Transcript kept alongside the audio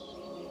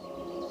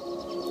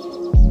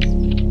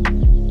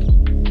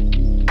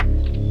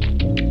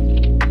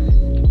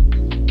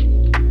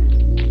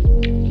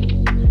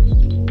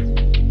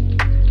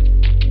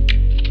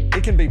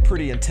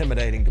pretty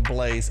intimidating to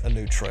blaze a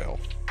new trail.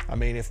 I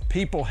mean, if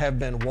people have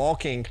been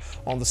walking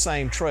on the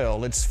same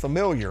trail, it's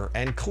familiar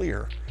and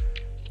clear.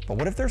 But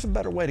what if there's a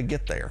better way to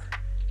get there?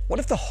 What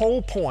if the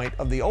whole point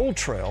of the old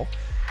trail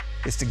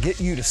is to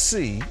get you to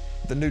see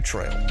the new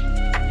trail?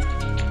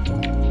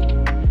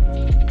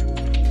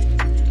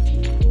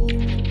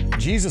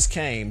 Jesus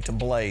came to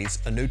blaze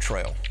a new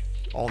trail.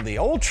 On the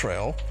old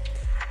trail,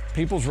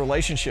 people's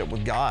relationship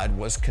with God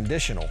was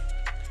conditional.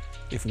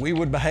 If we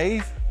would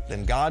behave,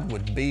 then God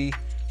would be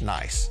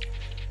nice.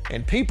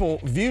 And people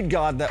viewed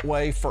God that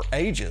way for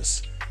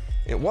ages.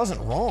 It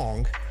wasn't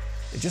wrong,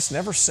 it just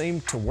never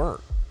seemed to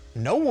work.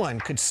 No one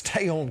could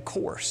stay on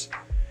course.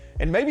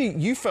 And maybe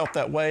you felt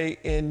that way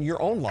in your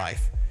own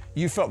life.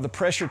 You felt the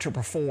pressure to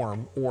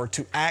perform or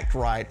to act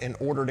right in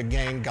order to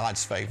gain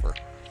God's favor.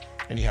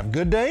 And you have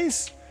good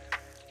days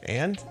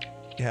and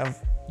you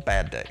have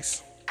bad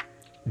days.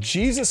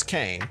 Jesus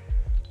came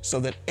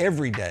so that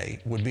every day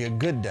would be a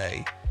good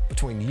day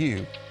between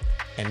you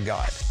and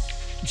God.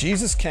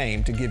 Jesus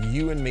came to give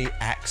you and me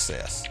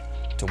access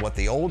to what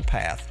the old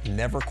path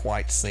never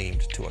quite seemed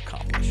to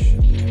accomplish.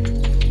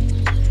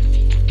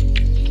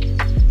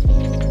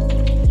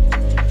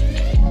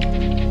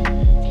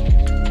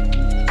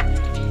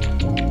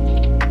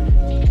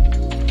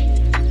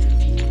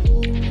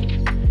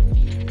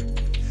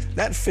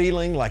 That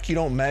feeling like you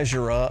don't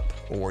measure up,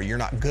 or you're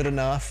not good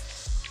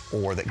enough,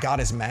 or that God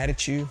is mad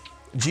at you,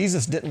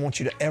 Jesus didn't want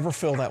you to ever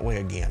feel that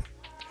way again.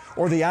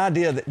 Or the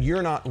idea that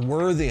you're not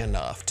worthy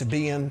enough to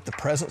be in the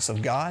presence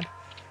of God,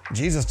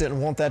 Jesus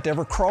didn't want that to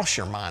ever cross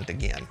your mind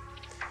again.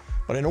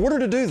 But in order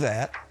to do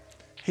that,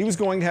 He was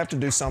going to have to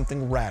do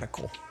something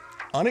radical,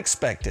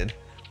 unexpected,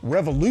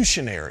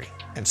 revolutionary,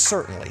 and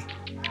certainly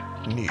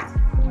new.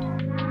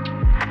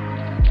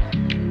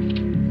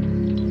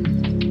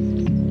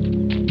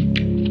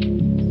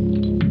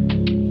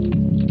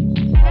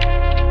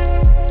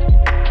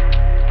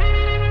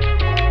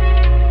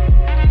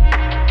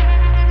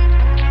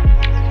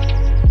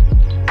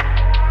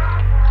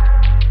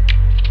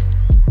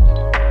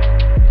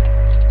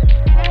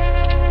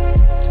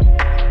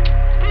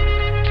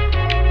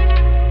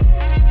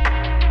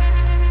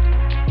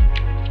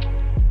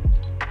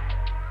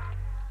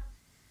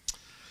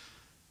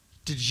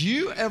 Did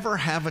you ever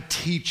have a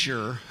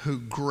teacher who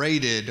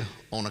graded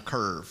on a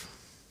curve?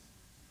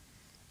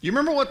 You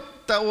remember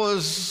what that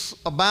was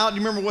about? You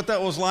remember what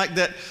that was like?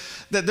 That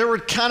there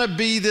would kind of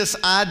be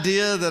this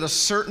idea that a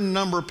certain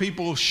number of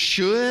people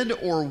should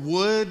or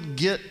would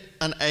get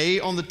an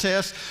A on the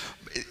test.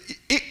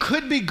 It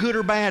could be good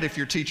or bad if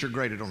your teacher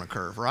graded on a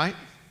curve, right?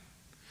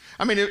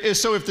 I mean,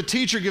 so if the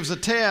teacher gives a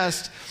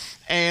test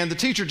and the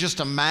teacher just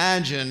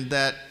imagined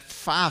that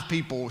 5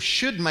 people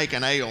should make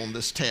an A on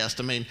this test,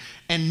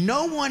 and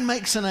no one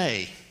makes an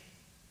A,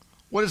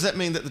 what does that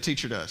mean that the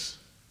teacher does?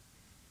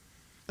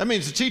 That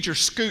means the teacher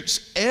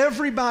scoots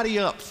everybody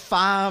up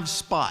 5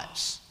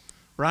 spots,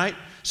 right?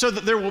 So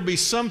that there will be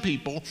some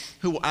people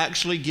who will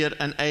actually get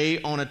an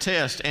A on a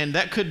test. And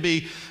that could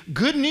be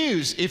good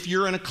news if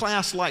you're in a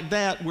class like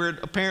that where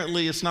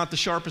apparently it's not the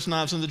sharpest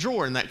knives in the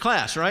drawer in that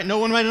class, right? No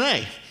one made an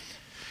A.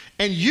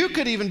 And you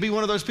could even be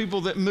one of those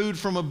people that moved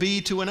from a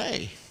B to an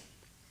A.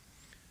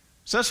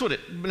 So that's what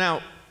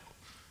now,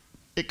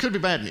 it could be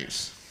bad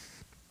news,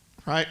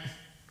 right?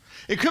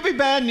 It could be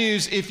bad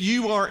news if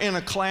you are in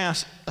a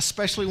class,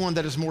 especially one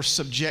that is more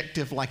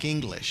subjective like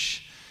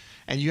English,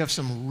 and you have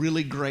some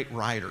really great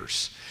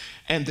writers,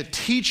 and the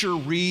teacher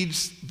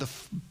reads the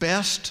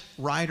best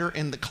writer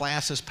in the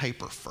class's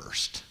paper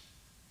first.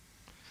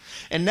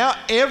 And now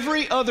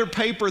every other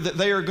paper that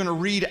they are going to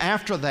read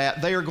after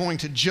that, they are going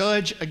to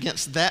judge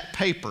against that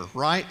paper,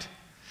 right?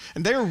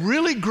 And they're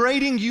really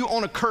grading you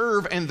on a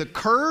curve, and the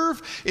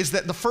curve is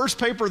that the first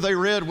paper they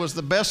read was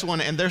the best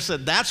one, and they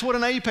said that's what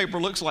an A paper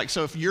looks like.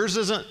 So if yours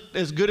isn't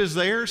as good as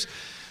theirs,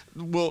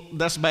 well,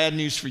 that's bad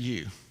news for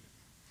you.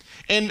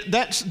 And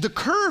the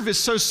curve is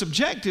so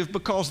subjective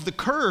because the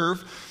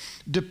curve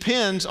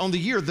depends on the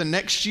year. The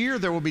next year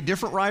there will be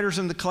different writers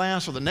in the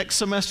class, or the next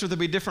semester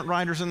there'll be different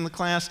writers in the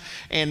class,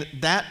 and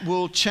that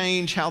will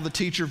change how the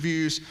teacher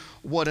views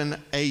what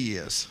an A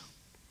is.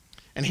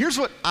 And here's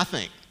what I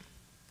think.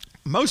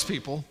 Most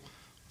people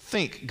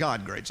think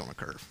God grades on a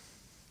curve.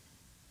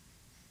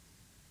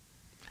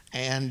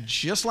 And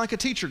just like a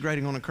teacher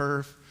grading on a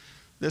curve,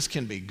 this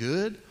can be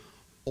good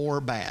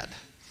or bad.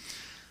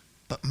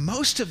 But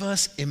most of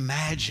us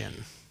imagine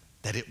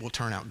that it will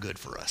turn out good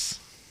for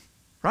us,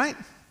 right?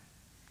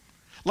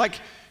 Like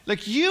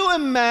you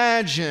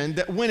imagine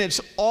that when it's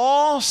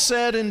all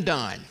said and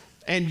done,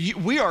 and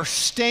we are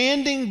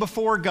standing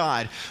before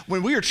God,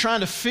 when we are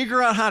trying to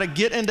figure out how to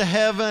get into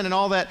heaven and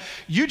all that,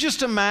 you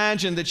just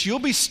imagine that you'll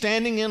be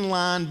standing in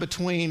line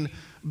between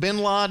Bin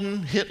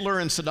Laden, Hitler,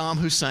 and Saddam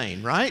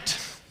Hussein, right?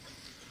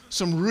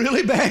 Some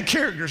really bad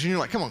characters, and you're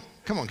like, come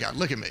on, God,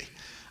 look at me.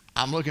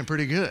 I'm looking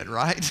pretty good,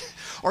 right?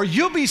 Or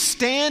you'll be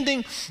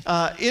standing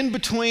in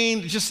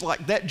between just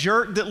like that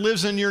jerk that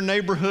lives in your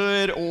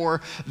neighborhood,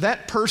 or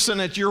that person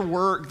at your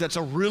work that's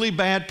a really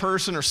bad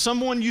person, or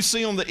someone you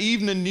see on the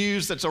evening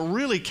news that's a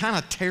really kind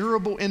of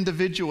terrible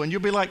individual. And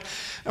you'll be like,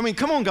 I mean,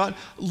 come on, God,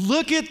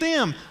 look at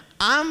them.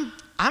 I'm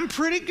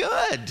pretty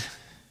good.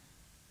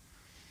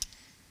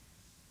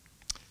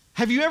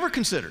 Have you ever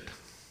considered?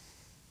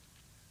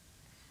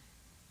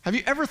 Have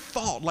you ever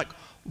thought, like,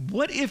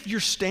 what if you're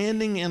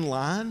standing in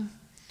line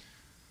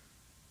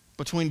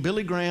between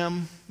Billy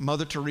Graham,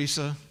 Mother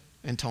Teresa,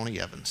 and Tony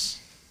Evans?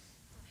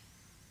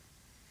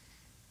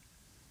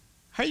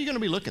 How are you going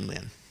to be looking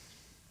then?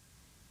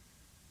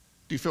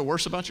 Do you feel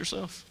worse about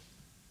yourself?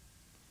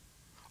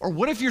 Or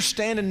what if you're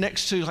standing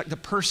next to like the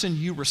person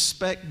you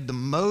respect the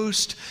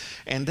most,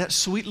 and that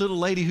sweet little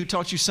lady who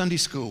taught you Sunday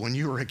school when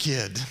you were a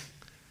kid,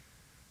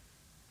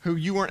 who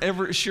you weren't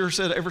ever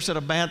said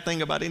a bad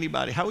thing about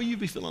anybody? How will you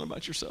be feeling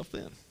about yourself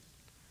then?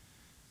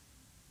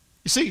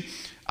 You see,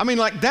 I mean,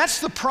 like,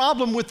 that's the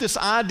problem with this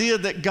idea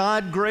that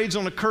God grades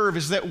on a curve,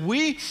 is that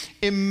we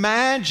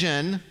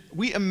imagine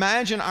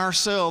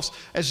ourselves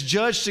as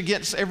judged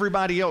against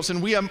everybody else.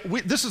 And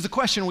this is the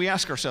question we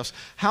ask ourselves: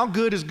 how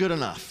good is good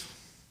enough?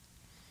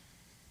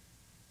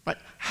 Right?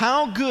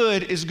 How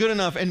good is good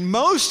enough? And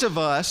most of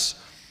us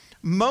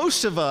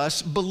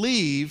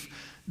believe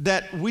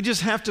that we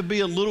just have to be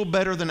a little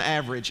better than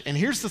average. And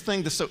here's the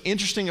thing that's so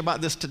interesting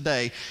about this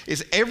today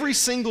is every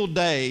single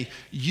day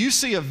you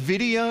see a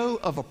video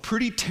of a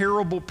pretty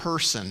terrible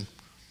person,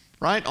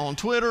 right? On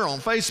Twitter, on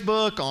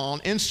Facebook, on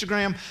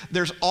Instagram.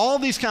 There's all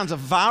these kinds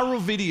of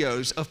viral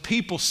videos of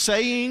people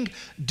saying,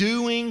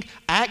 doing,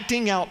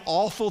 acting out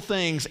awful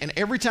things. And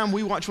every time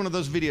we watch one of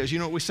those videos, you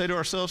know what we say to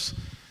ourselves?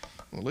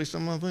 Well, at least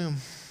I'm not them,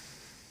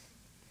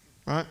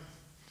 right?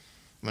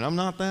 I mean, I'm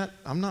not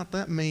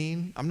that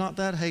mean. I'm not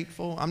that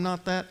hateful. I'm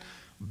not that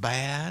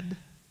bad.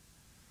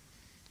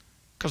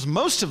 Because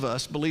most of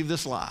us believe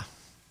this lie: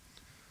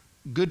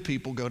 good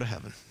people go to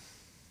heaven.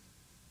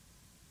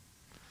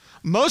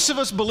 Most of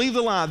us believe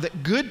the lie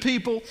that good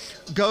people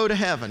go to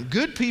heaven.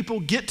 Good people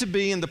get to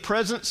be in the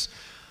presence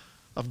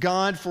of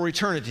God for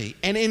eternity.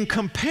 And in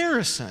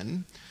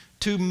comparison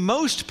to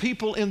most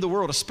people in the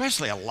world,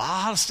 especially a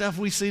lot of stuff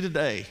we see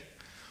today,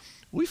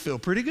 we feel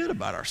pretty good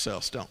about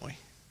ourselves, don't we?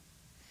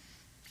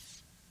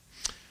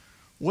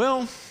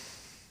 Well,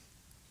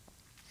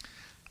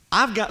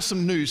 I've got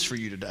some news for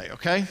you today,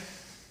 okay,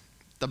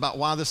 about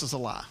why this is a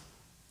lie.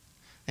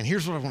 And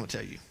here's what I want to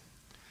tell you.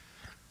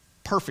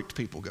 Perfect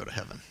people go to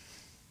heaven.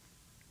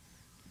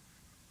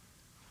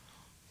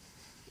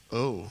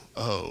 Oh.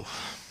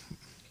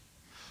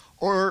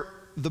 Or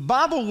the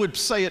Bible would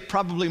say it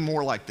probably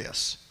more like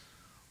this: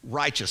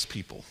 righteous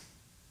people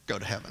go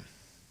to heaven.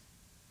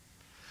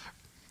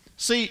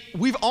 See,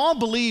 we've all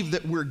believed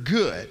that we're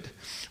good.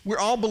 We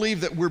all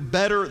believe that we're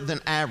better than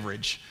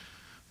average.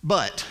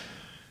 But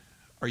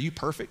are you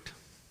perfect?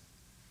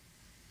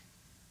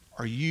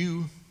 Are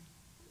you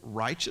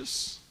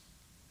righteous?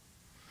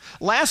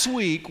 Last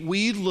week,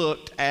 we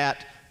looked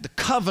at the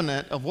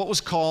covenant of what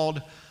was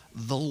called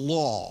the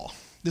law.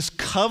 This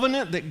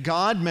covenant that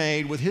God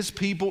made with his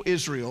people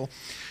Israel.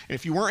 And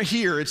if you weren't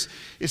here, it's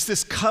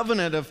this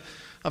covenant of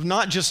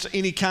not just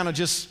any kind of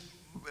just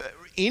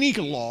any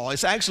law.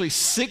 It's actually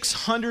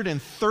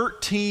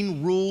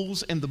 613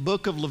 rules in the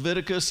book of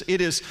Leviticus.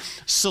 It is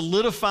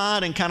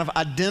solidified and kind of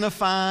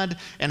identified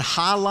and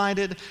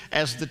highlighted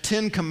as the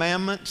 10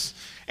 Commandments.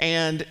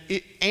 And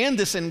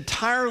this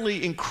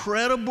entirely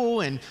incredible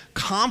and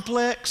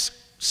complex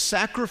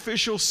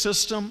sacrificial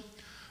system,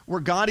 where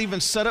God even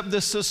set up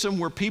this system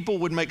where people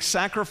would make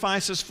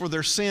sacrifices for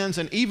their sins.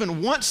 And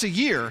even once a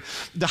year,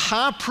 the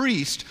high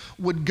priest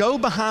would go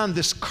behind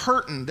this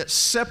curtain that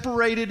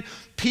separated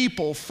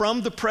people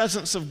from the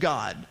presence of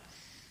God.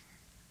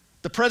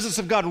 The presence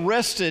of God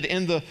rested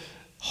in the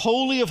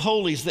Holy of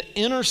Holies, the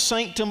inner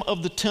sanctum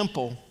of the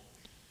temple,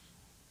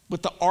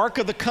 with the Ark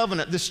of the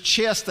Covenant, this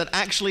chest that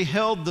actually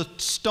held the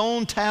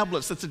stone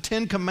tablets that the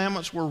 10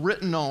 Commandments were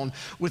written on,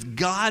 with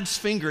God's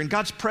finger, and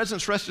God's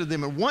presence rested in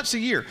them. And once a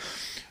year,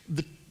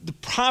 the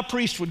high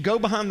priest would go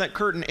behind that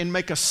curtain and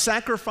make a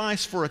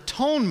sacrifice for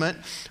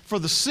atonement for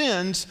the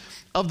sins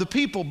of the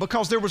people,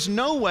 because there was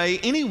no way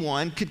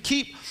anyone could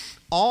keep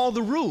all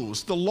the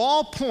rules. The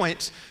law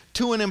points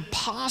to an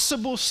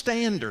impossible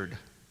standard.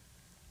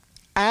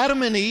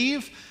 Adam and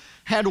Eve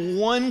had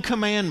one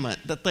commandment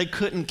that they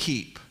couldn't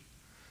keep.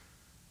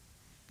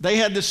 They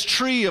had this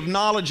tree of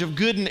knowledge of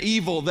good and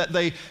evil that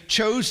they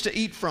chose to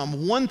eat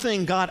from. One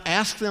thing God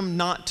asked them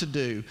not to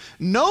do.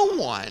 No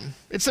one,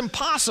 it's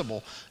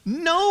impossible,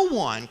 no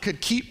one could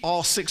keep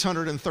all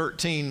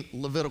 613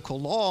 Levitical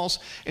laws,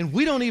 and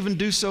we don't even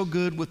do so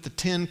good with the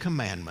 10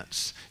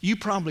 Commandments. You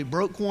probably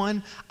broke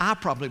one, I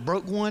probably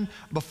broke one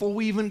before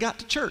we even got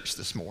to church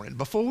this morning,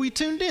 before we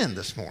tuned in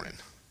this morning.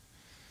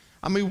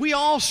 I mean, we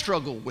all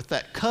struggle with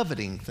that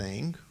coveting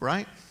thing,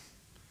 right?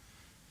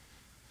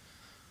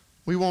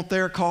 We want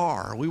their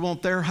car, we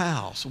want their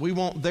house, we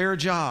want their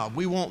job,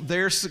 we want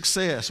their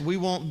success, we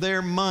want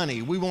their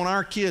money, we want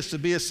our kids to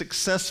be as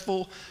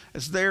successful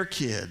as their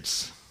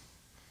kids.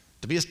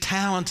 to be as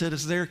talented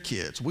as their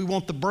kids. We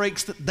want the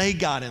breaks that they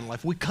got in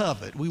life. We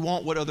covet. We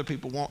want what other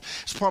people want.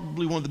 It's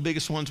probably one of the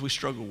biggest ones we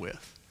struggle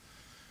with.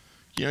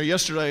 You know,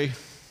 yesterday,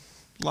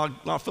 a lot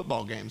of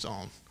football games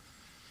on.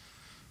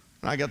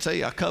 And I got to tell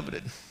you, I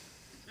coveted.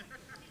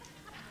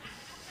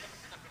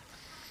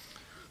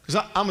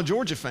 Because I'm a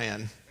Georgia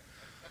fan.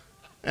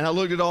 And I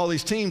looked at all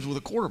these teams with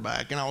a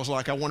quarterback, and I was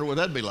like, I wonder what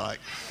that'd be like.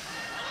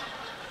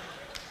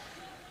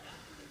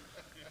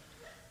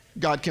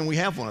 God, can we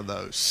have one of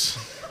those?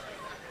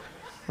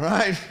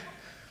 Right?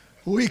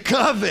 We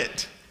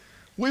covet.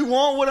 We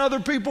want what other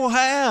people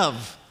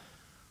have.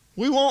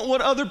 We want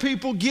what other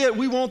people get.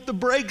 We want the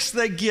breaks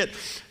they get.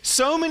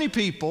 So many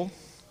people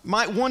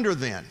might wonder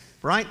then,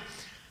 right?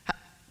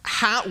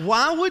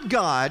 Why would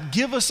God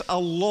give us a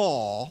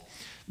law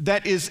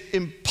that is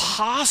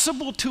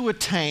impossible to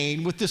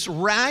attain, with this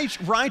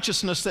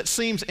righteousness that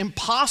seems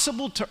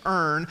impossible to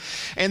earn,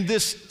 and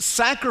this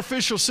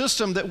sacrificial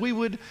system that we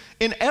would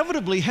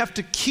inevitably have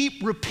to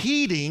keep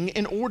repeating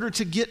in order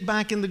to get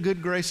back in the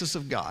good graces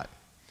of God?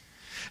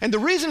 And the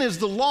reason is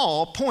the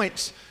law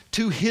points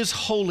to His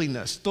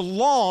holiness. The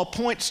law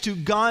points to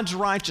God's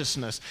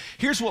righteousness.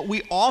 Here's what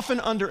we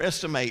often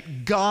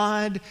underestimate: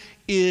 God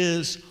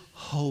is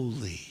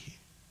holy.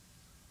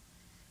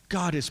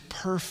 God is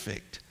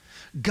perfect.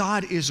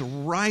 God is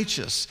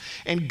righteous,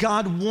 and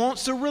God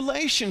wants a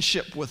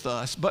relationship with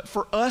us. But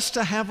for us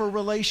to have a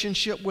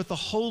relationship with a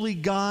holy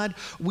God,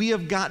 we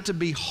have got to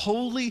be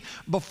holy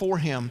before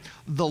Him.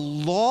 The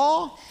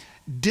law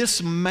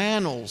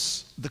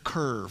dismantles the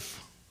curve.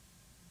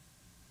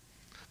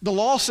 The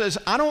law says,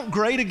 I don't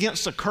grade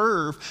against a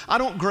curve. I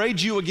don't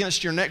grade you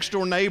against your next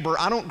door neighbor.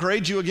 I don't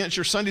grade you against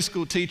your Sunday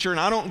school teacher.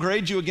 And I don't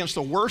grade you against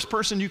the worst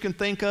person you can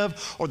think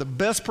of or the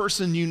best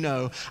person you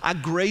know. I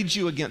grade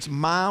you against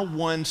my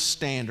one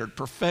standard: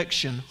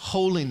 perfection,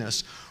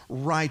 holiness,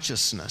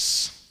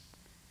 righteousness.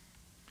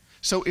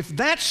 So if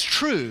that's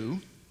true,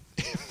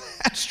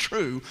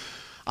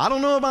 I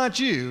don't know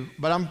about you,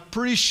 but I'm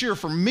pretty sure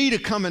for me to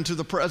come into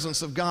the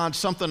presence of God,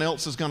 something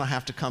else is going to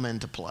have to come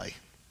into play.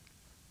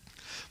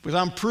 Because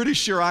I'm pretty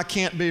sure I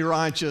can't be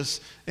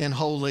righteous and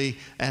holy,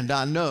 and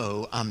I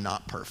know I'm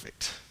not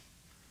perfect.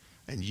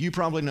 And you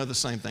probably know the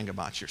same thing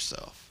about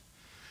yourself.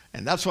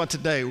 And that's why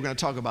today we're going to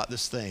talk about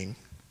this thing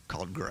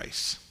called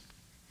grace.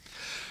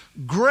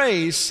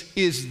 Grace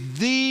is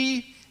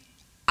the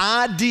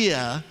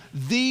idea,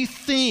 the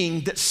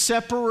thing that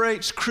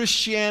separates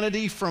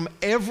Christianity from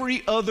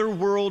every other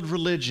world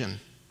religion.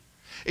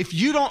 If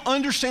you don't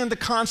understand the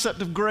concept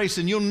of grace,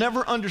 then you'll never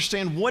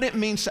understand what it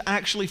means to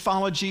actually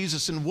follow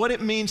Jesus and what it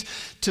means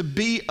to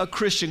be a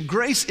Christian.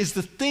 Grace is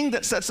the thing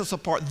that sets us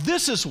apart.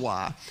 This is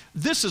why,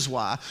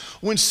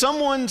 when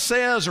someone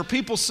says, or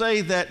people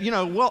say that,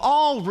 well,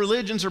 all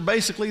religions are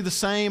basically the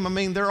same. I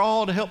mean, they're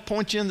all to help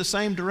point you in the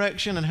same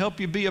direction and help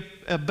you be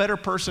a better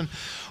person.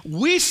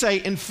 We say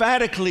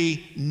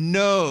emphatically,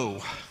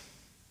 no.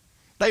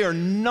 They are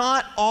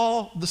not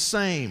all the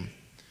same.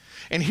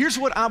 And here's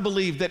what I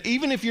believe, that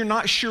even if you're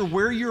not sure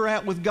where you're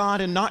at with God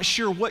and not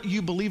sure what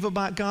you believe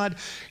about God,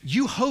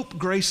 you hope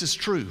grace is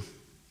true.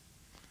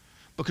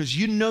 Because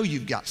you know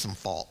you've got some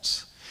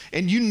faults.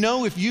 And you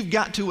know if you've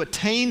got to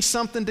attain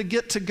something to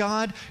get to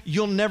God,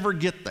 you'll never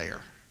get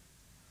there.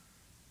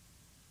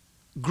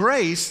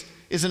 Grace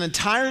is an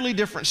entirely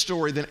different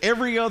story than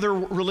every other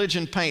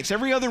religion paints.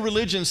 Every other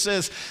religion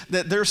says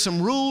that there's some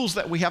rules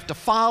that we have to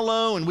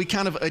follow, and we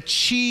kind of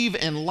achieve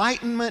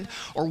enlightenment,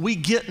 or we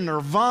get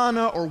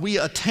nirvana, or we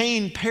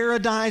attain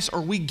paradise, or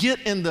we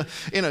get in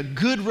a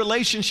good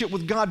relationship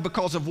with God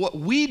because of what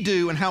we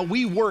do and how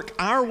we work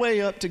our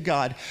way up to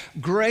God.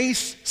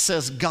 Grace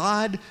says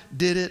God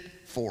did it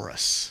for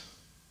us.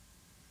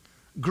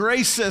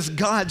 Grace says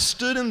God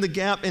stood in the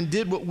gap and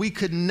did what we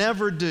could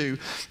never do.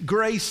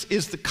 Grace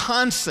is the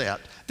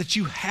concept that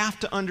you have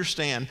to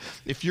understand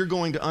if you're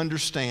going to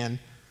understand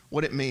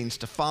what it means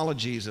to follow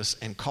Jesus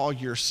and call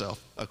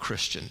yourself a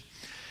Christian.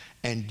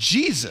 And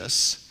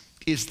Jesus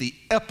is the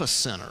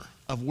epicenter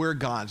of where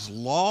God's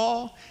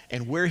law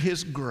and where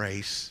His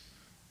grace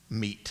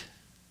meet.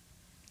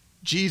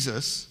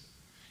 Jesus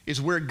is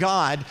where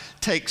God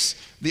takes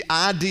the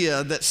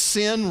idea that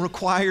sin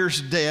requires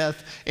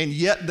death, and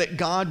yet that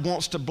God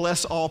wants to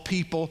bless all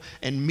people,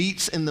 and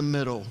meets in the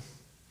middle,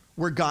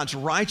 where God's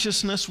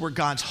righteousness, where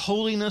God's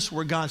holiness,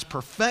 where God's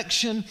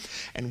perfection,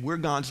 and where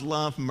God's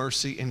love,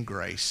 mercy, and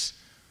grace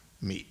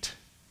meet.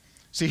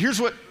 See, here's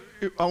what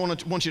I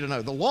want you to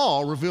know. The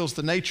law reveals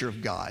the nature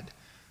of God,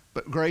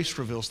 but grace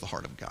reveals the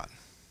heart of God.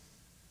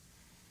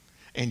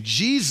 And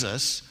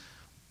Jesus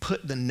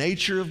put the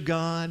nature of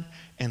God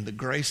and the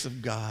grace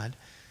of God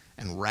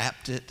and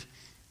wrapped it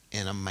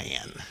in a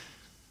man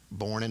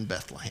born in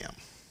Bethlehem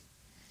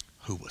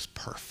who was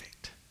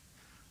perfect,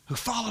 who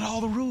followed all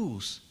the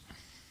rules,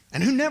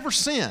 and who never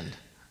sinned.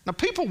 Now,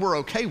 people were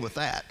okay with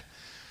that.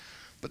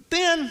 But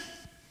then,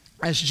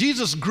 as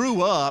Jesus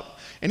grew up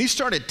and He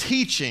started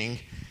teaching,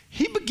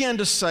 He began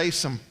to say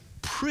some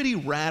pretty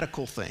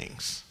radical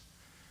things.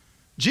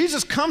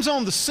 Jesus comes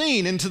on the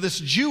scene into this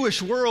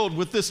Jewish world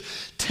with this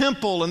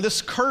temple and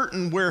this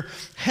curtain where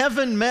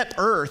heaven met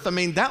earth. I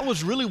mean, that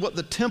was really what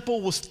the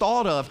temple was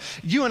thought of.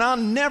 You and I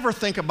never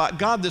think about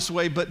God this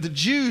way, but the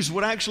Jews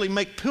would actually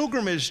make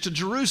pilgrimage to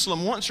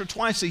Jerusalem once or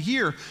twice a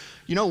year.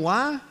 You know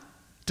why?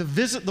 To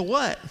visit the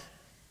what?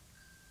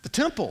 The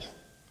temple.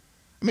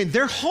 I mean,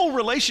 their whole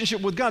relationship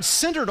with God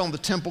centered on the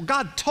temple.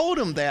 God told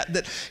them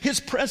that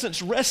his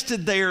presence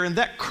rested there, and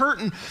that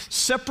curtain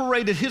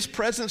separated his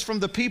presence from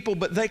the people,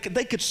 but they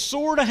could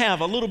sort of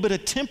have a little bit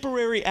of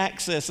temporary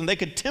access, and they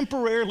could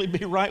temporarily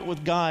be right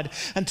with God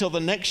until the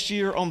next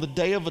year on the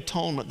Day of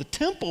Atonement. The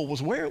temple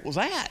was where it was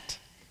at.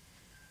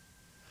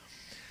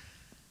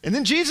 And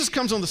then Jesus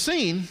comes on the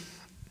scene,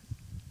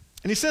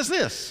 and he says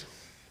this,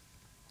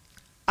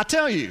 I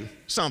tell you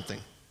something,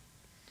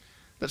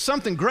 that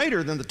something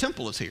greater than the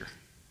temple is here.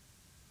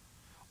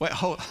 Wait,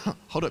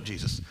 hold up,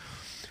 Jesus.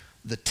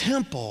 The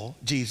temple,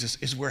 Jesus,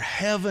 is where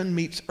heaven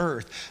meets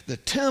earth. The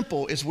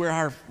temple is where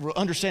our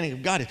understanding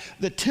of God is.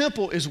 The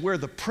temple is where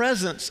the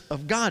presence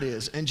of God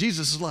is. And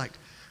Jesus is like,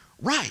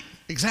 right,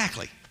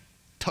 exactly,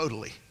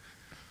 totally.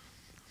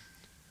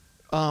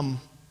 Yeah,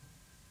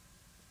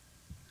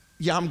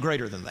 I'm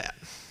greater than that.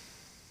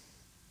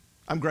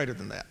 I'm greater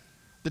than that.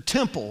 The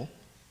temple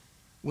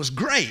was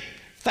great,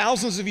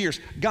 thousands of years.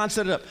 God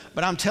set it up.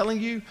 But I'm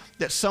telling you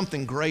that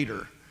something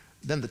greater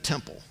than the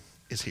temple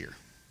is here.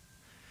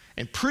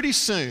 And pretty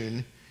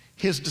soon,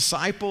 his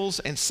disciples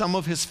and some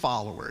of his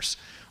followers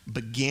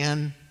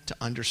began to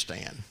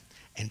understand.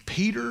 And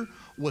Peter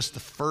was the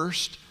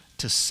first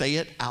to say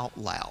it out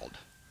loud.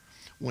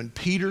 When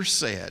Peter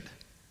said,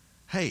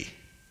 hey,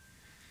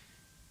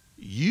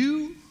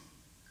 you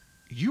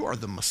are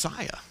the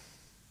Messiah.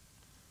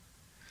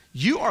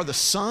 You are the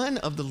Son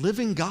of the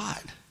living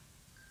God.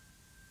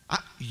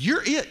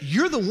 You're it.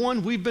 You're the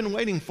one we've been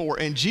waiting for.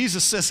 And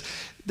Jesus says,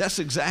 that's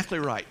exactly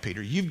right,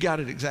 Peter. You've got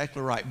it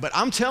exactly right. But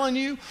I'm telling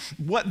you,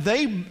 what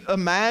they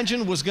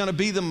imagined was going to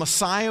be the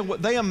Messiah,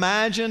 what they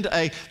imagined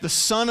the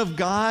Son of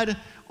God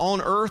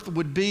on earth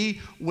would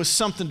be, was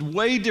something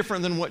way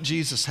different than what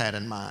Jesus had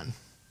in mind.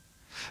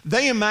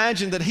 They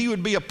imagined that he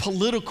would be a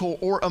political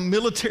or a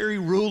military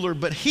ruler,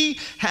 but he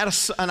had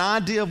an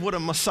idea of what a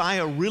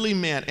Messiah really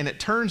meant. And it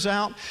turns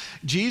out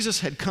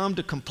Jesus had come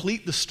to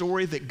complete the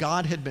story that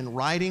God had been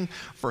writing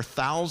for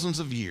thousands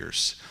of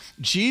years.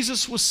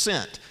 Jesus was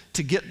sent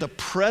to get the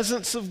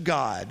presence of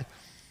God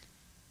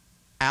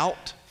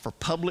out for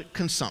public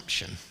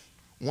consumption,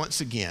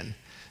 once again,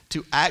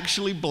 to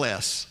actually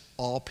bless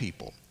all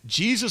people.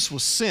 Jesus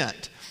was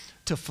sent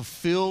to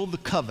fulfill the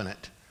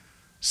covenant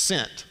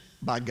sent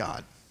by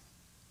God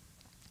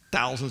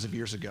thousands of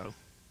years ago.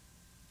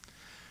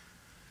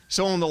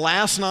 So on the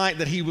last night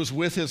that he was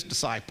with his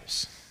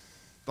disciples,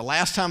 the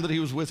last time that he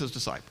was with his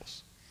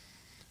disciples,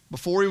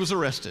 before he was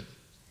arrested,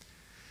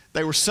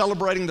 they were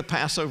celebrating the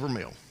Passover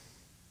meal.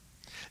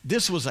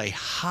 This was a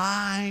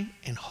high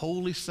and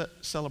holy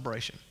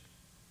celebration.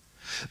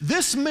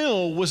 This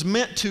meal was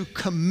meant to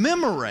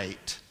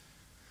commemorate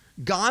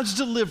God's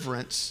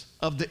deliverance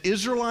of the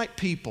Israelite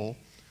people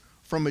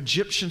from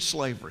Egyptian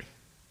slavery.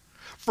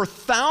 For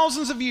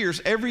thousands of years,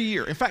 every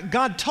year. In fact,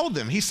 God told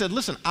them, he said,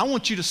 listen, I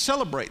want you to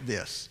celebrate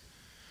this.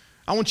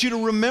 I want you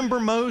to remember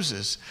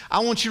Moses.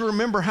 I want you to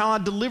remember how I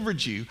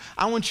delivered you.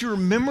 I want you to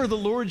remember the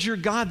Lord your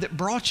God that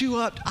brought you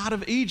up out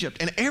of Egypt.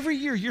 And every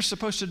year you're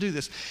supposed to do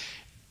this.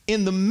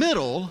 In the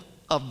middle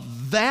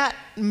of that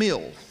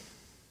meal,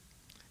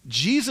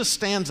 Jesus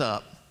stands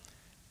up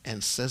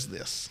and says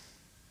this.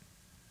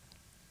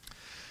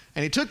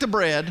 And he took the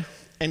bread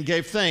and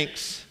gave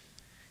thanks,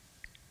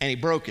 and he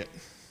broke it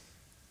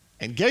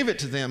and gave it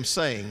to them,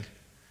 saying,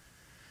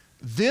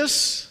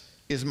 this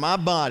is my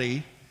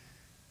body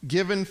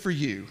given for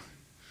you.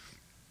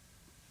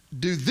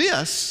 Do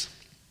this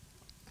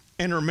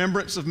in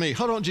remembrance of me.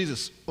 Hold on,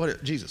 Jesus.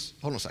 Jesus,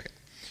 hold on a second.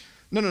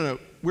 No.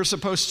 We're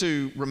supposed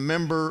to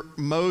remember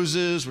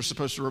Moses. We're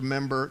supposed to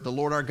remember the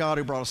Lord our God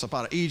who brought us up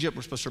out of Egypt.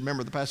 We're supposed to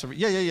remember the Passover.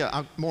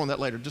 Yeah. More on that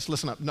later. Just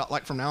listen up. Not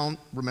like from now on,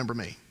 remember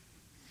me.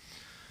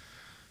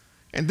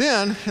 And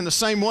then, in the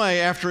same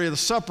way, after the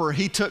supper,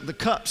 he took the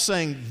cup,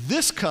 saying,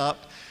 this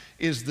cup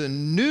is the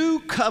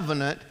new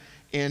covenant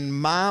in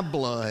my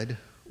blood,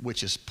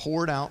 which is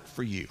poured out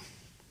for you.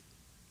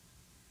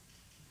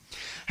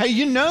 Hey,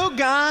 you know,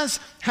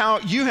 guys, how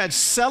you had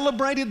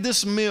celebrated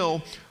this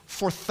meal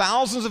for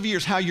thousands of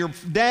years, how your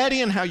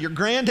daddy and how your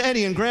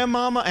granddaddy and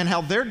grandmama and how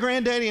their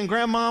granddaddy and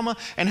grandmama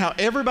and how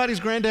everybody's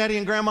granddaddy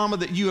and grandmama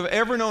that you have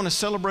ever known has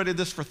celebrated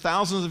this for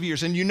thousands of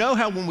years. And you know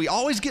how when we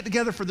always get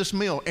together for this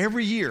meal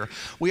every year,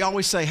 we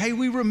always say, hey,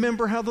 we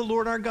remember how the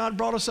Lord our God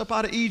brought us up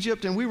out of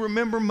Egypt, and we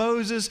remember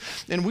Moses,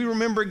 and we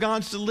remember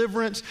God's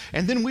deliverance,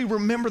 and then we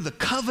remember the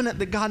covenant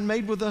that God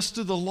made with us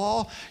through the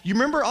law. You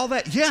remember all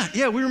that?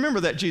 Yeah, we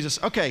remember that,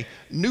 Jesus. Okay,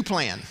 new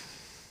plan.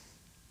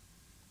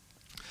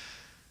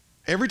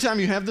 Every time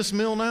you have this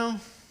meal now,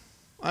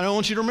 I don't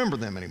want you to remember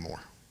them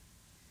anymore.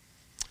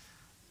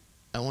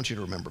 I want you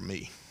to remember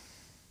me.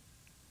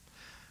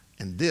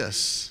 And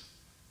this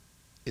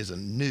is a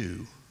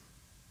new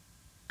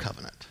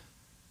covenant.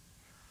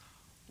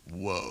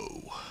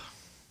 whoa.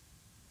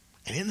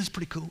 And isn't this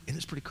pretty cool? Isn't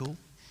this pretty cool?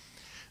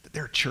 That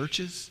there are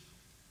churches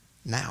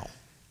now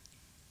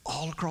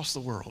all across the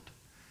world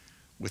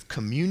with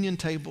communion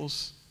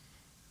tables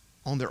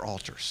on their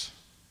altars.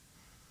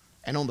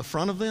 And on the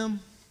front of them,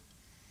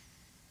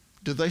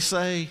 do they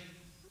say,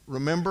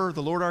 remember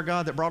the Lord our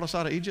God that brought us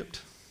out of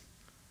Egypt?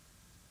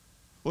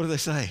 What do they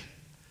say?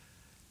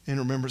 In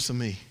remembrance of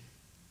me.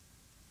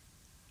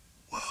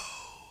 Whoa.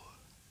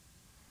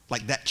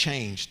 Like that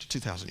changed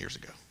 2,000 years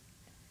ago.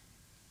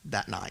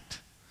 That night.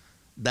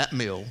 That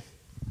meal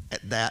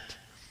at that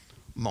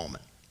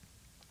moment.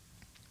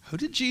 Who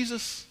did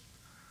Jesus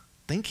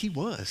think he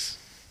was?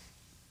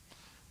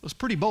 It was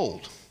pretty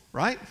bold,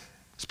 right?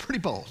 It's pretty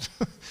bold.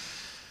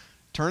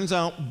 Turns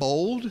out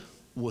bold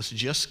was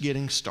just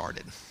getting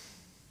started.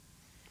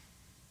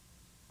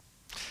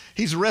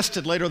 He's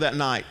arrested later that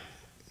night.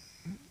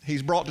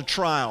 He's brought to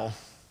trial.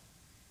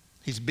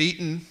 He's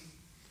beaten.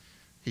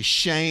 He's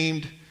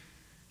shamed.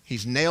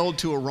 He's nailed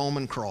to a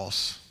Roman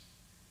cross.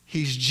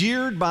 He's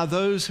jeered by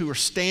those who are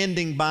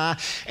standing by.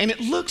 And it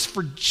looks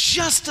for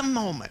just a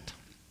moment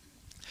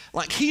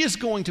like he is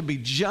going to be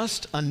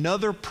just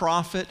another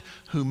prophet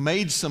who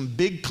made some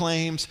big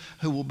claims,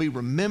 who will be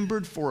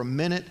remembered for a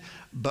minute,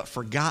 but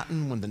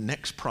forgotten when the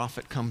next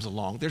prophet comes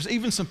along. There's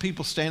even some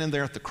people standing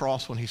there at the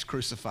cross when he's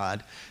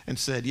crucified and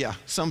said, yeah,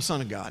 some son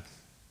of God.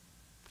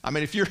 I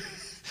mean, if you're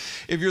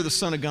the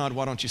son of God,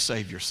 why don't you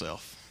save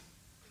yourself?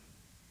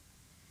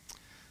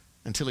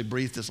 Until he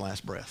breathed his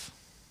last breath.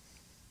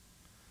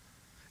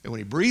 And when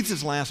he breathed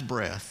his last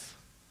breath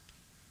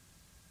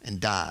and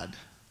died,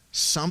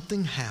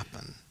 something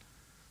happened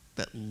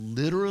that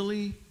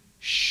literally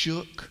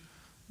shook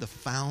the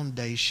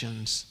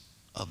foundations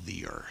of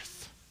the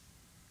earth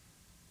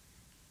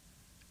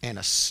and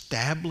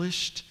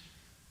established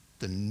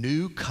the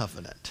new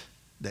covenant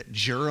that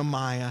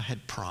Jeremiah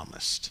had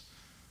promised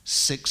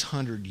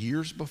 600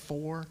 years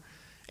before,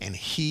 and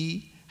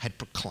he had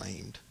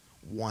proclaimed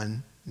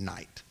one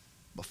night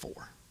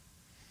before.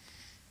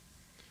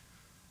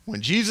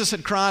 When Jesus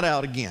had cried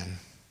out again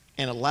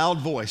in a loud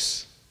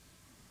voice,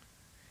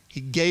 he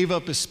gave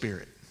up his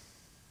spirit.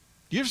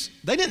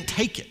 They didn't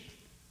take it.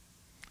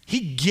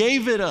 He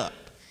gave it up.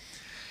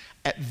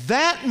 At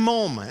that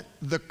moment,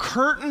 the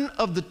curtain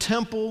of the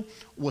temple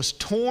was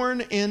torn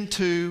in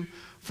two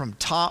from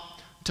top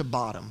to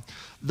bottom.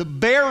 The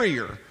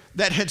barrier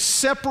that had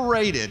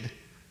separated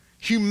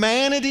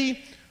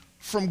humanity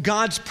from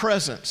God's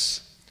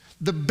presence,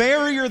 the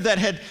barrier that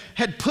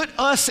had put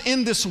us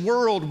in this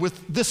world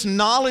with this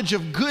knowledge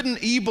of good and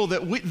evil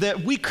that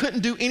we couldn't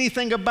do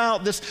anything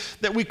about,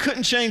 that we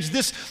couldn't change,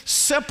 this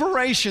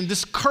separation,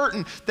 this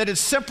curtain that had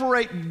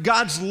separated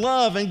God's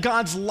love and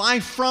God's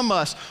life from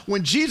us,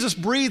 when Jesus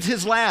breathed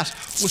his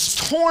last, was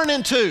torn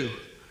in two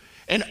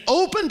and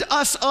opened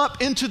us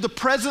up into the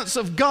presence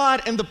of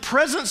God, and the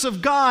presence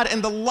of God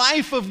and the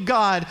life of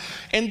God,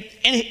 and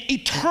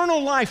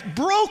eternal life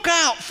broke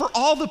out for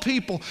all the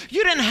people.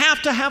 You didn't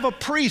have to have a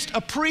priest.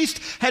 A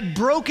priest had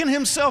broken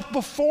himself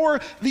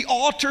before the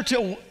altar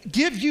to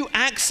give you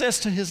access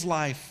to his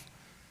life.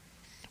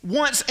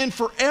 Once and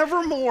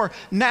forevermore,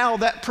 now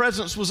that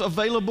presence was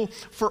available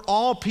for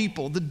all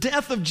people. The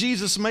death of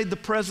Jesus made the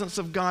presence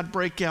of God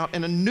break out,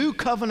 and a new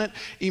covenant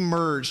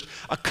emerged.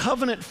 A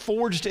covenant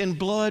forged in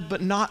blood,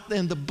 but not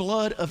in the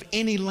blood of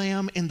any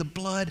lamb, in the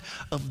blood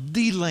of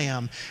the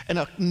Lamb. And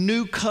a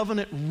new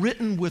covenant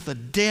written with a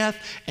death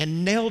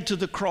and nailed to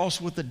the cross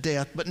with a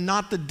death, but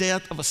not the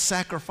death of a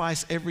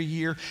sacrifice every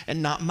year,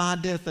 and not my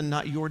death and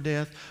not your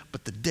death,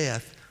 but the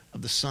death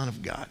of the Son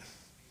of God.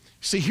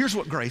 See, here's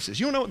what grace is.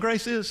 You want to know what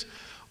grace is?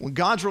 When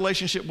God's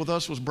relationship with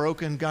us was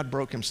broken, God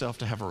broke himself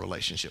to have a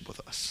relationship with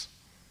us.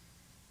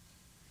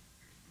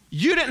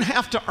 You didn't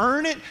have to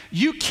earn it.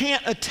 You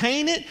can't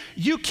attain it.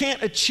 You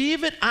can't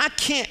achieve it. I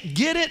can't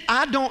get it.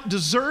 I don't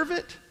deserve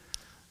it.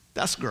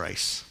 That's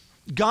grace.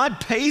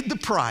 God paid the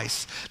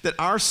price that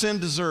our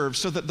sin deserved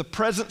so that the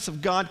presence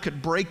of God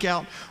could break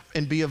out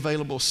and be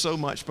available so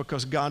much,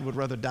 because God would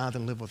rather die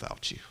than live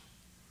without you.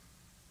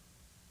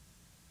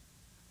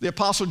 The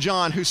Apostle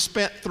John, who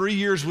spent 3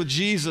 years with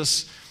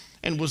Jesus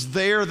and was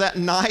there that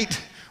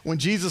night when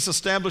Jesus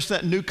established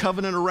that new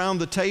covenant around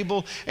the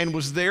table, and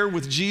was there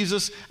with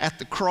Jesus at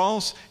the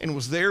cross, and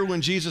was there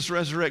when Jesus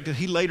resurrected,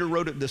 he later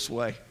wrote it this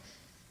way.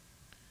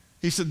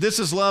 He said, "This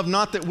is love,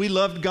 not that we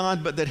loved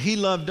God, but that he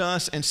loved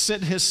us and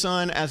sent his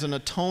Son as an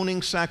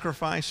atoning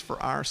sacrifice for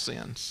our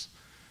sins."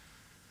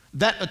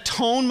 That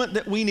atonement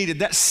that we needed,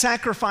 that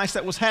sacrifice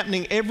that was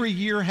happening every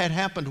year, had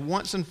happened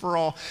once and for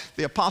all.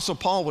 The Apostle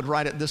Paul would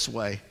write it this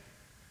way.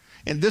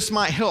 And this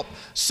might help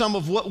some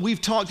of what we've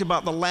talked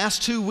about the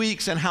last 2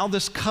 weeks, and how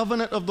this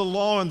covenant of the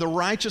law and the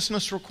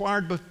righteousness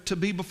required to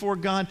be before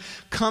God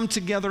come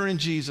together in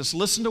Jesus.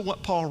 Listen to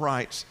what Paul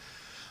writes.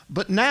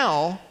 "But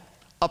now,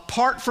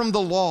 apart from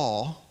the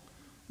law,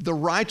 the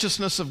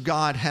righteousness of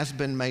God has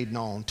been made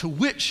known, to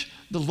which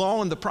the law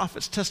and the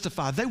prophets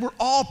testify." They were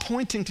all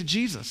pointing to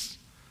Jesus.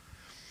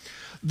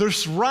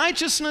 This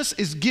righteousness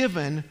is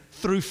given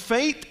through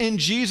faith in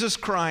Jesus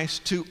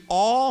Christ to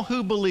all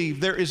who believe.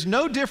 There is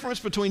no difference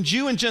between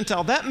Jew and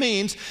Gentile. That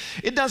means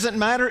it doesn't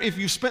matter if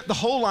you spent the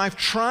whole life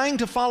trying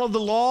to follow the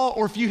law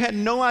or if you had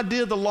no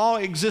idea the law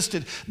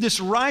existed. This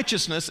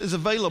righteousness is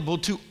available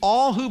to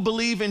all who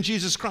believe in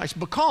Jesus Christ,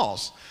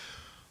 because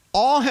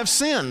all have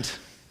sinned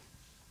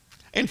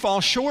and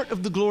fall short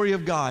of the glory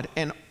of God,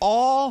 and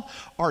all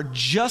are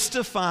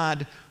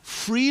justified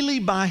freely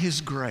by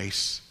His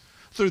grace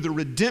through the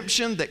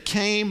redemption that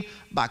came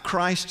by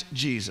Christ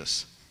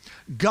Jesus.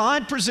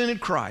 God presented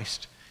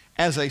Christ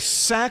as a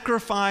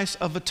sacrifice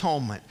of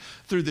atonement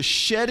through the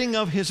shedding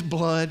of His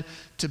blood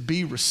to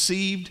be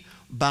received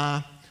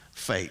by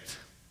faith.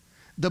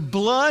 The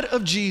blood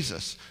of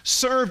Jesus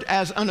served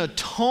as an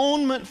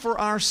atonement for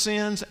our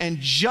sins and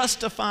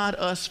justified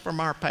us from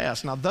our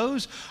past. Now,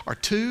 those are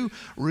two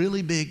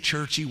really big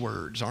churchy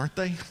words, aren't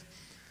they?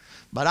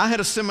 But I had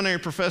a seminary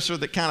professor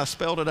that kind of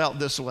spelled it out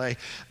this way,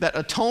 that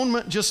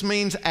atonement just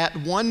means at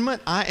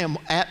one-ment. I am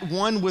at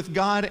one with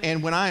God,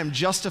 and when I am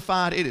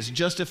justified, it is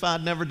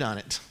justified, never done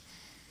it.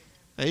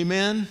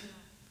 Amen?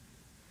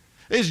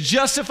 It's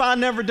justified,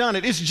 never done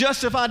it. It's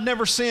justified,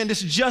 never sinned.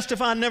 It's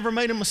justified, never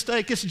made a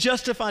mistake. It's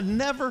justified,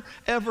 never,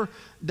 ever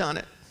done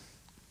it.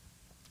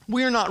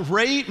 We are not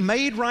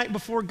made right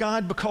before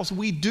God because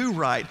we do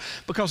right,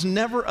 because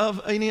never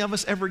of any of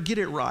us ever get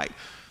it right.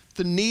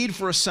 The need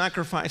for a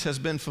sacrifice has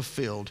been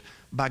fulfilled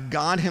by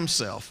God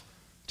Himself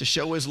to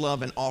show His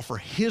love and offer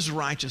His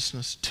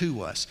righteousness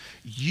to us.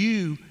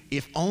 You,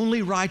 if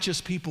only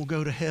righteous people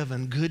go to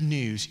heaven, good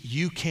news,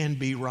 you can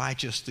be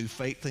righteous through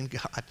faith in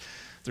God,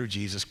 through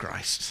Jesus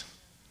Christ.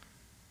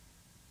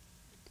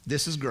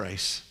 This is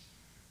grace.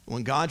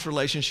 When God's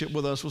relationship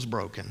with us was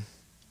broken,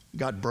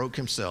 God broke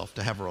Himself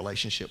to have a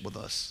relationship with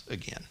us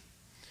again.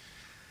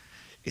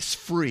 It's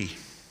free.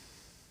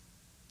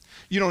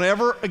 You don't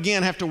ever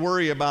again have to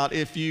worry about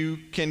if you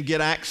can get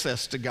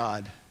access to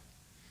God.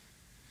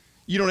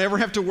 You don't ever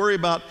have to worry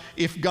about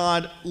if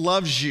God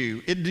loves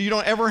you. You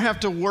don't ever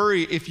have to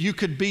worry if you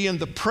could be in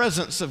the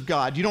presence of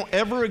God. You don't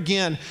ever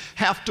again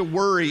have to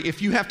worry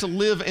if you have to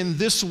live in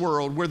this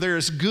world where there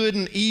is good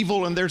and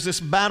evil and there's this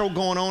battle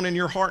going on in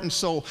your heart and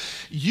soul.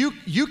 You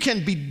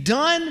can be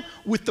done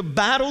with the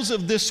battles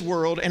of this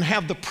world and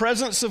have the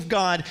presence of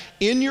God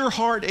in your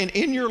heart and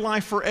in your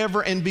life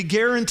forever, and be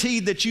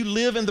guaranteed that you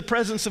live in the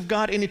presence of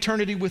God in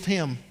eternity with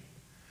Him.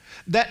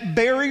 That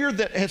barrier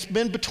that has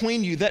been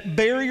between you, that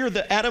barrier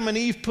that Adam and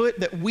Eve put,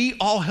 that we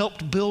all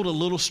helped build a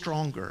little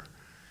stronger,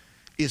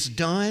 is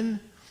done.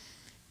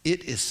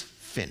 It is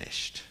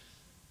finished.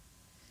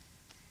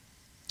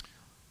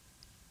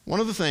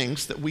 One of the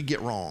things that we get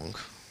wrong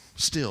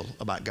still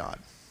about God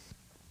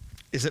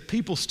is that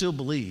people still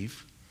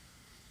believe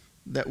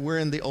that we're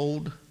in the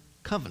old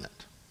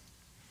covenant.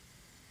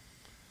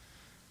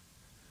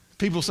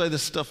 People say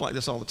this stuff like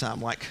this all the time,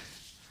 like,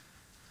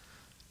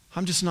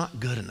 I'm just not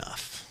good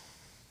enough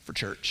for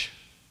church.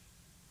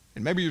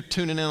 And maybe you're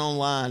tuning in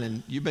online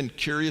and you've been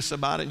curious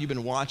about it and you've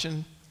been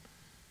watching.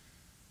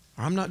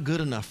 Or I'm not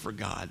good enough for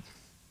God.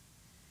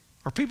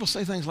 Or people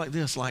say things like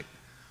this, like,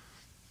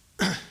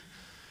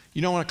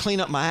 you know, I want to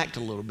clean up my act a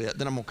little bit,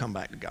 then I'm going to come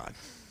back to God.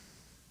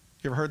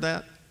 You ever heard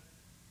that?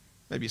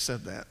 Maybe you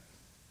said that.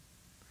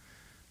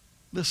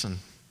 Listen,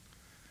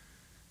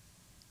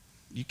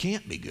 you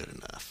can't be good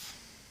enough.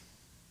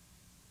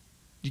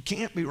 You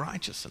can't be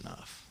righteous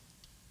enough.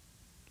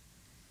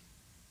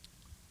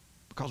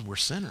 Because we're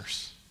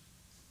sinners.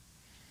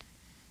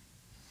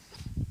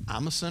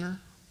 I'm a sinner.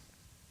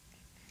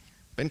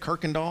 Ben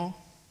Kirkendall,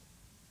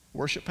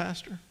 worship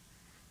pastor,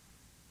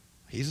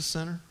 he's a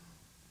sinner.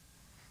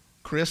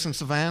 Chris and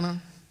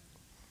Savannah,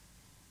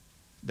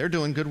 they're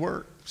doing good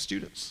work.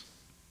 Students,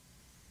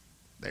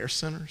 they're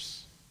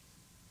sinners.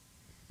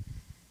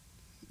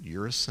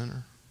 You're a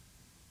sinner.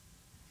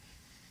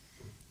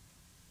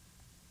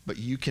 But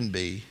you can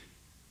be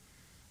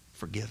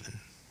forgiven.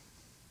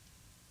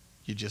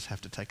 You just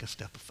have to take a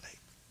step of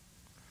faith.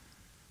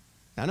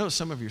 Now, I know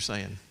some of you are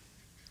saying,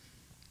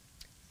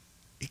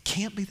 it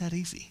can't be that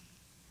easy.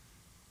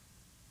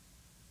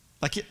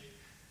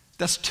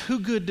 That's too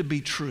good to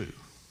be true.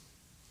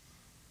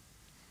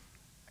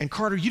 And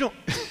Carter, you don't,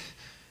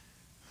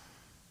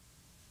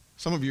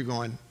 some of you are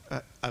going,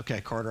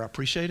 okay, Carter, I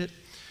appreciate it.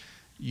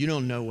 You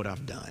don't know what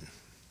I've done.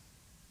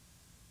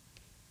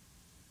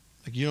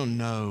 You don't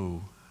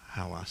know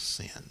how I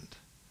sinned.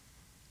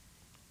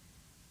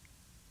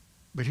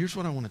 But here's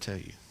what I want to tell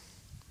you.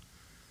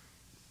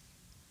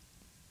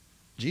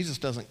 Jesus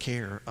doesn't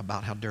care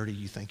about how dirty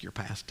you think your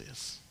past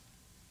is.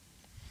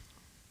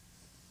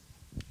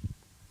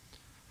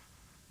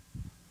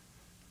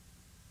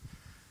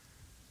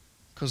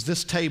 Because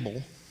this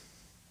table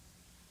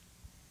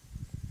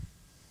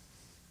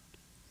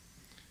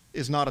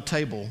is not a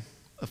table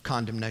of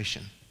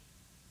condemnation.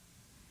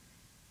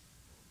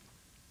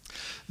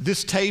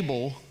 This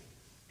table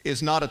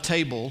is not a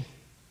table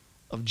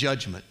of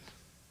judgment.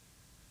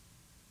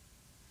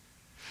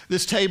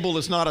 This table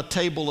is not a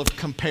table of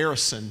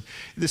comparison.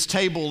 This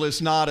table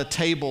is not a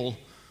table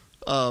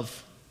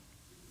of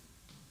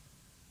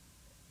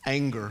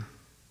anger.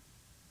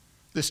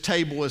 This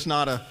table is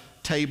not a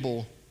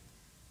table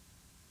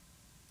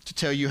to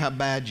tell you how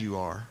bad you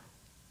are.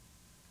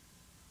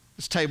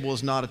 This table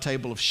is not a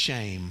table of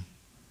shame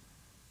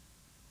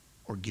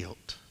or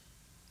guilt.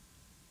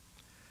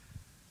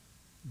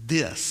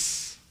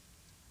 This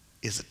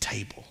is a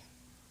table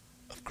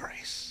of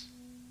grace.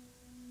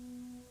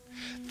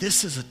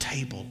 This is a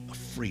table of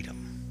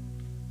freedom.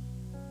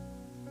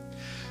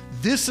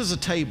 This is a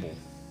table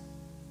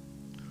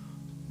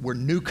where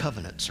new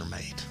covenants are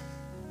made.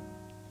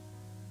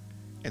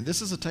 And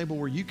this is a table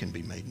where you can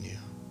be made new.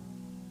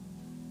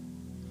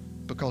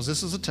 Because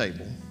this is a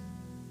table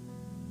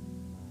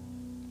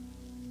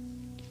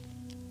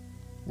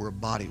where a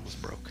body was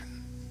broken.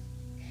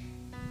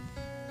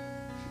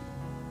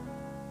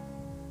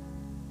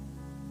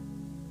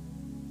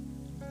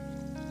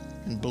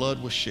 And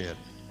blood was shed.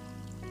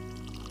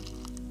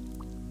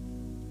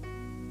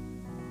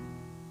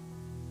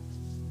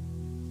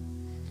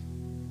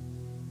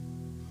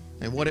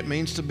 And what it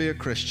means to be a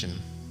Christian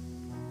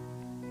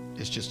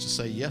is just to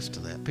say yes to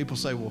that. People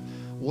say, well,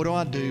 what do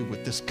I do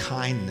with this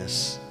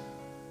kindness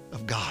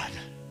of God?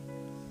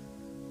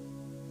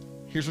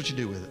 Here's what you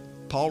do with it.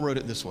 Paul wrote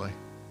it this way.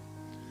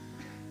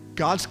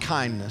 God's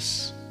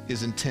kindness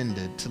is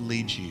intended to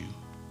lead you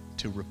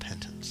to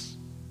repentance.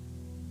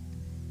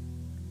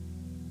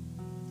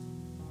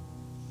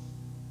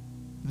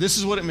 This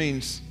is what it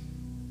means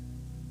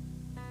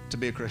to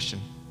be a Christian.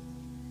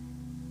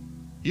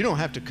 You don't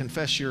have to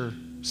confess your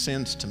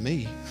sins to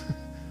me.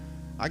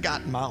 I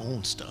got my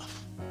own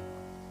stuff.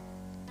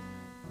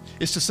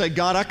 It's to say,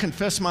 God, I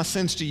confess my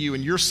sins to you,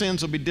 and your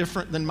sins will be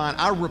different than mine.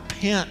 I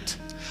repent.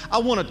 I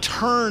want to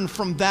turn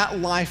from that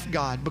life,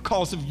 God,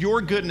 because of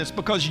your goodness,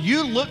 because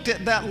you looked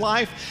at that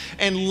life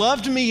and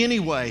loved me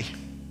anyway.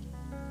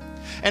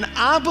 And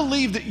I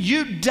believe that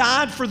you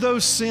died for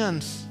those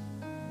sins.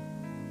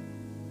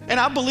 And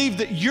I believe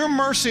that your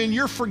mercy and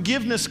your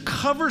forgiveness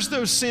covers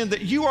those sins,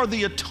 that you are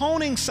the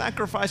atoning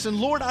sacrifice. And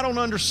Lord, I don't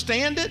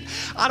understand it.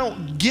 I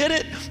don't get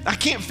it. I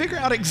can't figure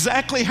out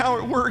exactly how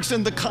it works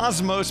in the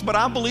cosmos, but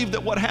I believe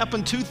that what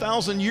happened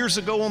 2,000 years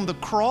ago on the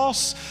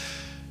cross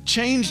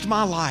changed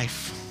my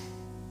life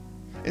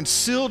and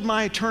sealed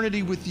my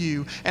eternity with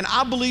you. And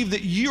I believe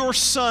that your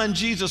Son,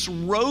 Jesus,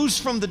 rose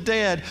from the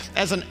dead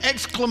as an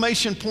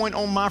exclamation point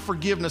on my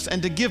forgiveness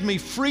and to give me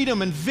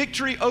freedom and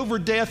victory over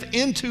death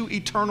into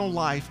eternal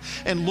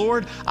life. And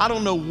Lord, I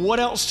don't know what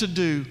else to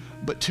do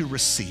but to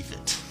receive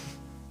it,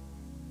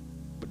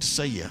 but to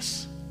say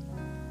yes.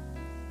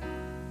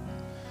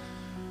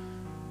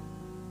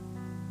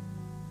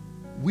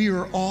 We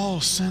are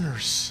all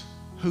sinners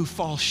who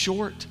fall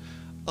short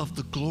of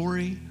the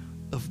glory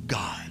of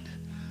God.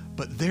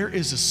 But there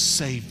is a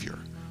Savior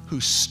who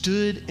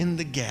stood in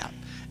the gap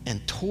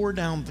and tore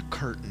down the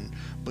curtain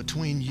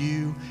between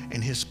you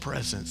and his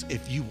presence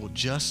if you will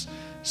just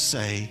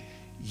say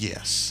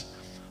yes.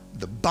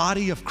 The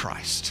body of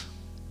Christ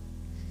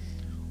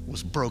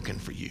was broken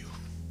for you,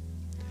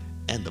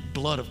 and the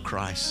blood of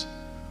Christ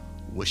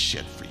was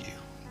shed for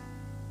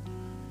you.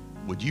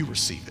 Would you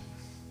receive it?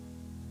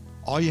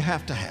 All you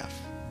have to have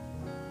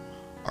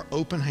are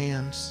open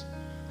hands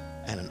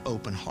and an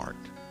open heart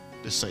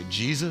to say,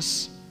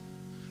 Jesus,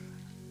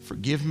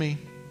 forgive me.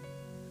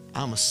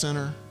 I'm a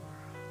sinner.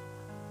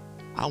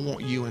 I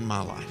want you in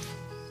my life.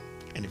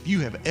 And if you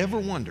have ever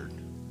wondered,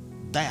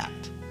 that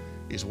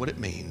is what it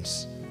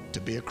means to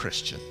be a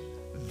Christian.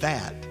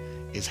 That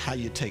is how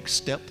you take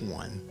step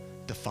one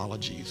to follow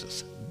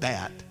Jesus.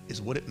 That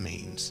is what it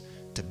means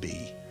to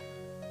be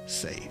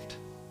saved.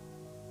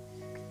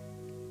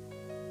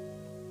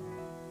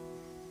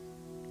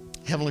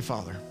 Heavenly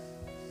Father,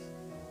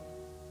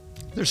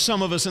 there's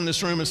some of us in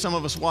this room and some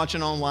of us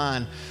watching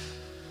online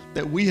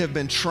that we have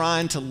been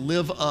trying to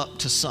live up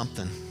to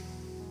something,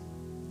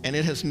 and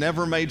it has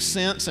never made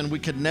sense, and we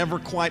could never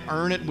quite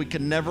earn it, we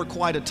could never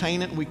quite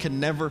attain it, we could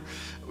never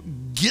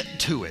get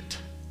to it.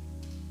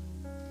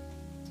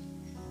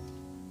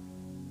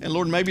 And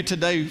Lord, maybe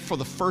today for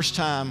the first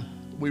time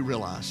we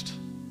realized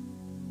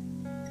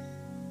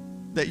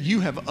that you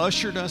have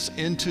ushered us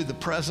into the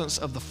presence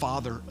of the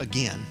Father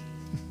again.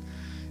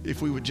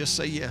 If we would just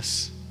say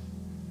yes,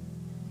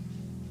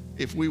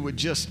 if we would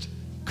just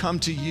come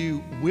to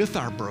you with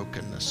our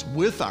brokenness,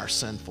 with our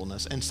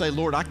sinfulness, and say,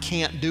 Lord, I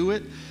can't do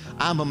it.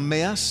 I'm a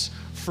mess.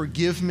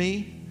 Forgive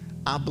me.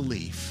 I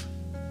believe.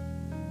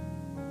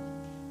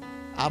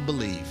 I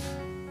believe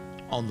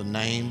on the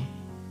name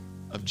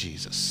of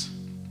Jesus,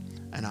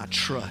 and I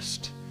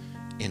trust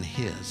in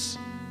his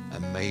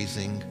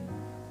amazing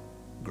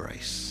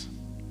grace.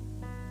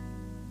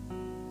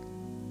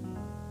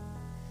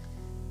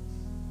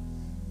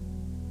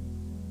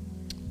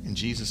 In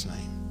Jesus'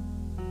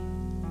 name,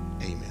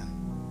 amen.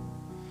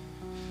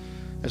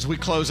 As we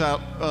close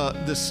out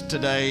this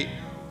today,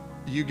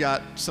 you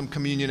got some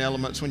communion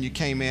elements when you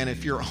came in.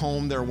 If you're at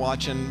home there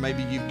watching,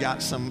 maybe you've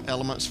got some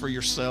elements for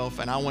yourself,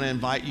 and I want to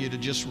invite you to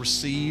just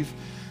receive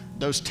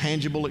those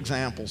tangible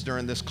examples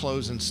during this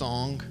closing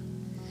song.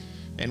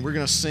 And we're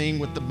going to sing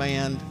with the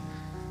band,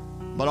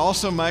 but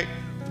also make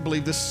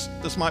believe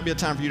this might be a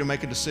time for you to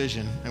make a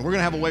decision. And we're going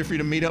to have a way for you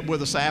to meet up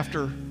with us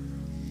after.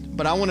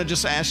 But I want to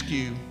just ask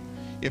you,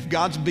 if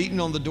God's beating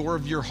on the door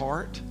of your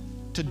heart,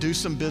 to do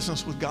some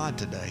business with God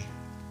today.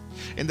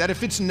 And that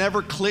if it's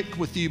never clicked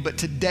with you, but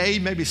today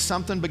maybe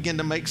something began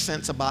to make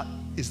sense about,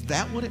 is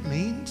that what it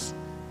means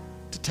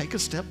to take a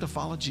step to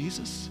follow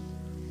Jesus?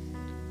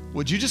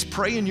 Would you just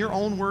pray in your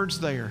own words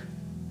there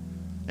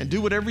and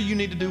do whatever you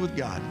need to do with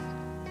God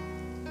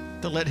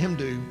to let him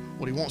do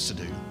what he wants to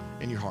do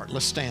in your heart?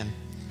 Let's stand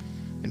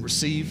and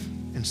receive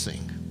and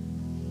sing.